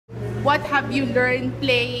what have you learned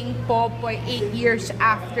playing Popoy 8 years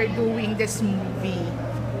after doing this movie?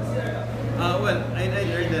 Well, I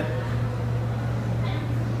learned that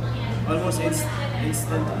almost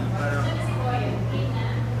instantly. Parang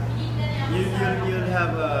you'll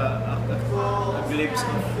have a glimpse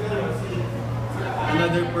of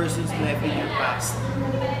another person's life in your past.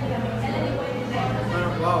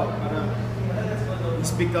 Parang wow, parang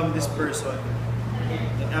he's become this person.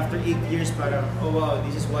 And after 8 years, parang oh wow,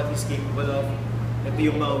 this is what he's capable of. Ito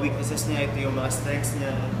yung mga weaknesses niya, ito yung mga strengths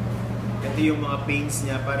niya, ito yung mga pains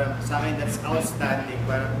niya. Parang sa akin, that's outstanding.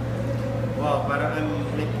 Parang wow, parang I'm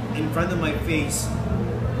like in front of my face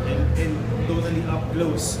and totally up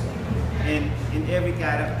close. And in every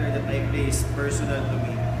character that I play is personal to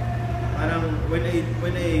me. Parang when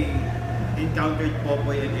I encountered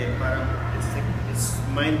Popoy again, parang it's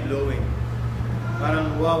mind-blowing.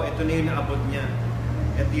 Parang wow, ito na yung naabot niya.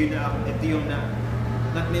 Ito yung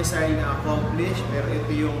not necessarily na-accomplish, pero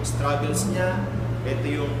ito yung struggles niya. Ito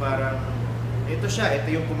yung parang ito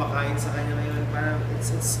yung kumakain sa kanya ngayon. Parang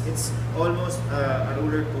it's almost a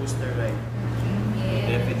roller coaster ride.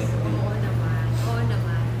 Yes. Definitely. Oo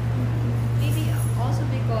naman. Maybe also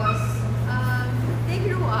because they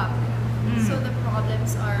grew up, so the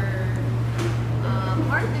problems are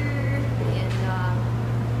harder, and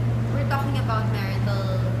we're talking about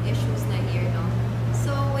marital issues na here, no?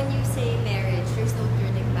 So when you say marriage, there's no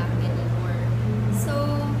turning back anymore. So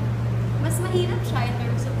mas mahirap siya in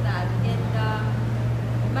terms of that, and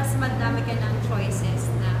mas madami ka ng choices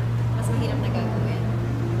na mas mahirap na gagawin.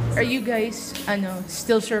 Are you guys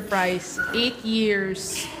still surprised 8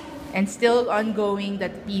 years and still ongoing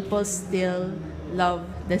that people still love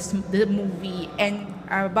the movie and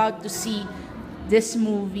are about to see this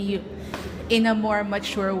movie in a more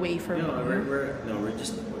mature way for me? We're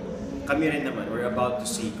just kami rin naman, we're about to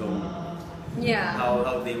see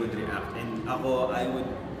how they would react. And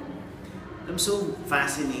I'm so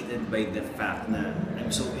fascinated by the fact na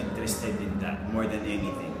I'm so interested in that more than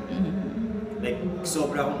anything. Like,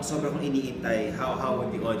 sobra kong iniintay how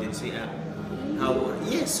would the audience react.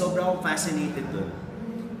 Sobra akong fascinated dun.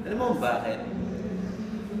 Alam mo bakit?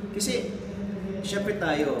 Kasi, syempre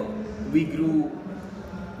tayo, we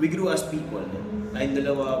grew as people, no? Tayong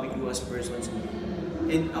dalawa, we grew as persons.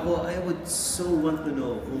 And ako, I would so want to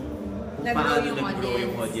know kung paano nag-grow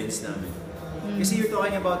yung audience namin. Kasi you're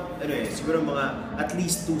talking about, siguro mga at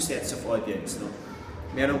least 2 sets of audience, no?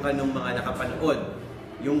 Meron ka nung mga nakapanood,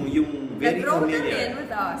 yung very familiar,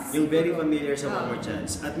 with us. yung very familiar sa One More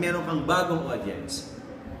Chance, at meron kang bagong audience.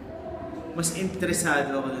 Mas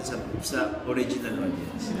interesado ako dun sa original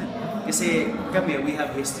audience. Kasi kami, we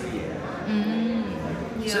have history.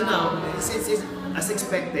 So now, it's as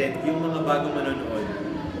expected, yung mga bagong manonood,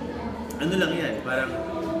 ano lang yan, parang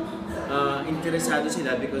interesado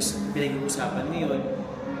sila because pinag-uusapan ngayon.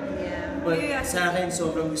 But sa akin,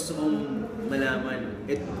 sobrang gusto kong malaman,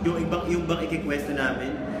 yung bang ikikwento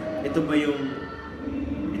namin, ito ba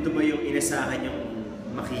yung inasahan yung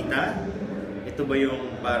makita? Ito ba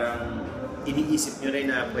yung parang iniisip nyo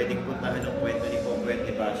rin na pwedeng puntahan ng kwento ni Popoy at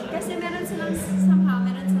ni Basha? Kasi meron silang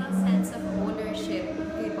sense of ownership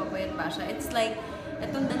kay Popoy at Basha. It's like,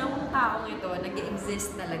 itong dalawang taong ito,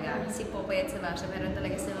 nag-exist talaga. Si Popoy at si Basha, meron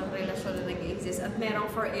talaga silang relasyon na nag-exist at merong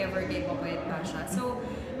forever kay Popoy at Basha. So,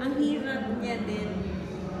 ang hirap niya din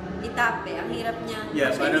itape. Ang hirap niya.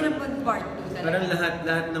 Parang hirap mag-part 2 talaga. Parang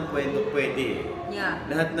lahat ng kwento pwede.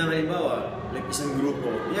 Lahat ng halimbawa, like isang grupo,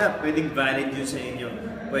 pwedeng valid yun sa inyo.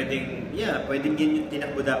 Pwedeng yun yung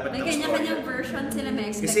tinakbo dapat ng story. Kanya-kanyang version sila, may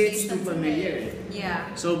expectations. Kasi it's too familiar.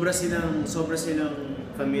 Sobra silang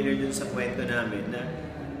familiar dun sa kwento namin na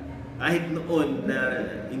kahit noon na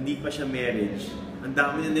hindi pa siya marriage, ang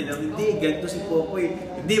dami na nilang, hindi, ganito si Popoy,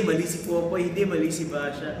 hindi, mali si Popoy, hindi, mali si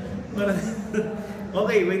Basha. Parang,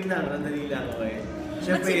 okay, wait lang, randali lang, okay.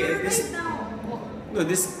 Siyempre,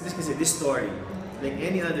 this story, like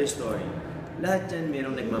any other story, lahat yan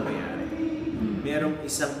merong nagmamayari. Merong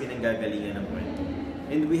isang pinanggagalingan ng kwento.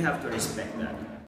 And we have to respect that.